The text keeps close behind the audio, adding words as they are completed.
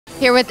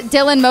Here with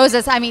Dylan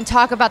Moses. I mean,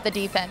 talk about the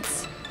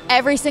defense.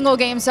 Every single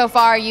game so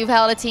far, you've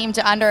held a team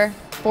to under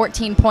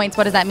 14 points.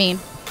 What does that mean?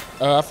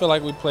 I feel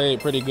like we played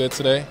pretty good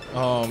today.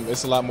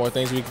 It's a lot more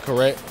things we can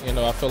correct. You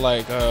know, I feel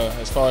like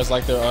as far as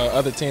like the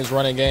other teams'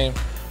 running game,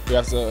 we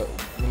have to,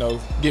 you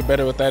know, get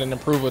better with that and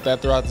improve with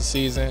that throughout the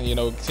season. You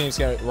know, teams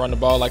can't run the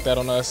ball like that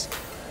on us.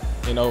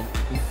 You know,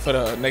 for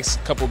the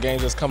next couple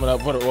games that's coming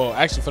up, well,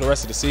 actually for the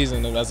rest of the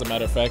season, as a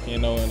matter of fact, you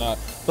know, and I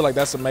feel like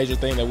that's a major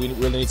thing that we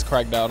really need to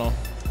crack down on.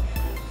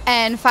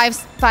 And five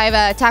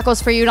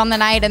tackles for you on the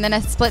night, and then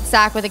a split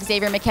sack with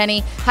Xavier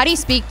McKinney. How do you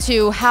speak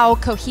to how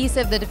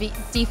cohesive the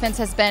defense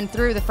has been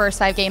through the first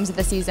 5 games of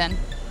the season?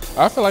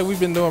 I feel like we've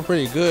been doing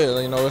pretty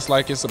good. You know, it's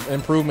like it's an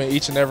improvement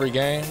each and every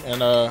game,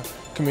 and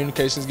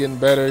communication's getting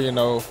better. You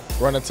know,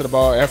 running to the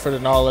ball, effort,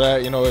 and all of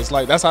that. You know, it's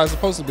like that's how it's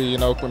supposed to be. You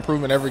know,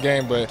 improvement every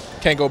game, but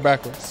can't go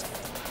backwards.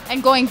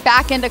 And going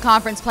back into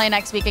conference play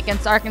next week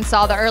against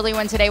Arkansas, the early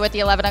one today with the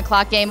 11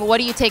 o'clock game, what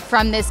do you take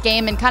from this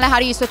game, and kind of how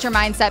do you switch your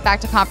mindset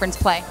back to conference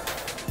play?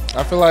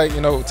 I feel like,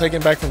 you know,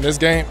 taking back from this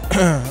game,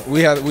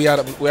 we had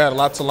a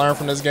lot to learn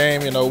from this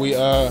game. You know, we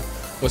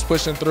was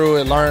pushing through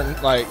and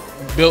learned, like,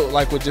 built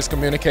like with just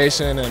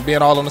communication and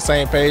being all on the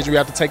same page. We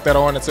have to take that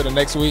on into the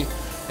next week.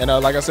 And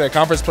like I said,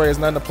 conference play is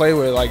nothing to play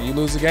with. Like, you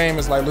lose a game,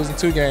 it's like losing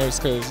 2 games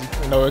because,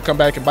 you know, it'll come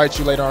back and bite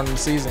you later on in the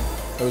season.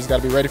 So we just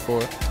got to be ready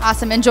for it.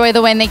 Awesome. Enjoy the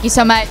win. Thank you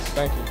so much.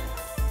 Thank you.